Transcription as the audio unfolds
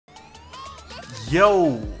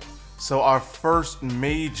Yo, so our first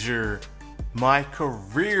major My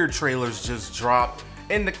Career trailers just dropped.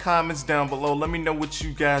 In the comments down below, let me know what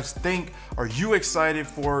you guys think. Are you excited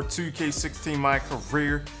for 2K16 My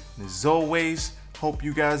Career? And as always, hope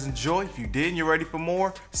you guys enjoy. If you did and you're ready for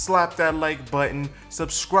more, slap that like button,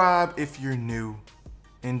 subscribe if you're new.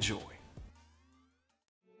 Enjoy.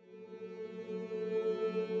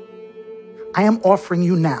 I am offering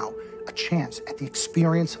you now a chance at the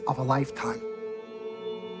experience of a lifetime.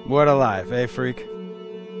 What a life, eh, freak?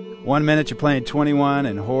 1 minute you're playing 21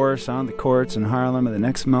 and horse on the courts in Harlem, and the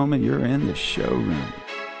next moment you're in the showroom.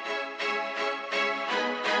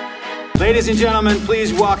 Ladies and gentlemen,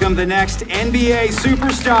 please welcome the next NBA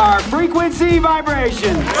superstar, Frequency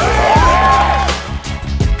Vibration.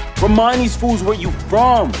 Remind these fools where you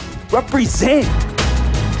from. Represent.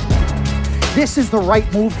 This is the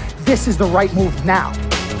right move. This is the right move now.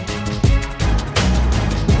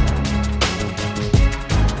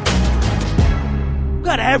 You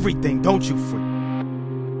got everything, don't you, freak?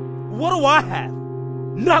 What do I have?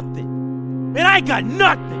 Nothing. And I got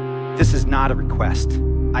nothing. This is not a request.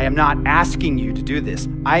 I am not asking you to do this.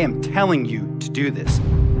 I am telling you to do this.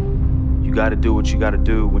 You gotta do what you gotta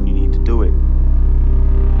do when you need to do it.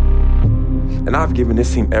 And I've given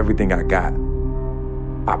this team everything I got.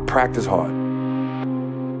 I practice hard.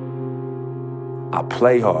 I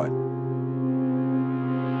play hard.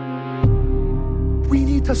 We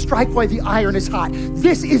need to strike while the iron is hot.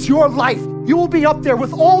 This is your life. You will be up there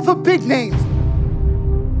with all the big names.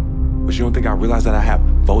 But you don't think I realize that I have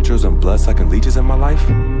vultures and blood-sucking leeches in my life?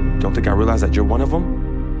 You don't think I realize that you're one of them?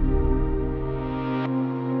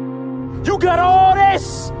 You got all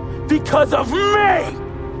this because of me!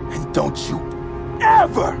 And don't you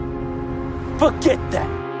ever forget that.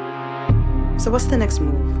 So what's the next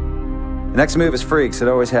move? The next move is Freaks, it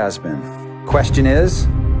always has been. Question is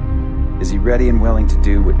he ready and willing to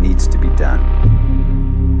do what needs to be done?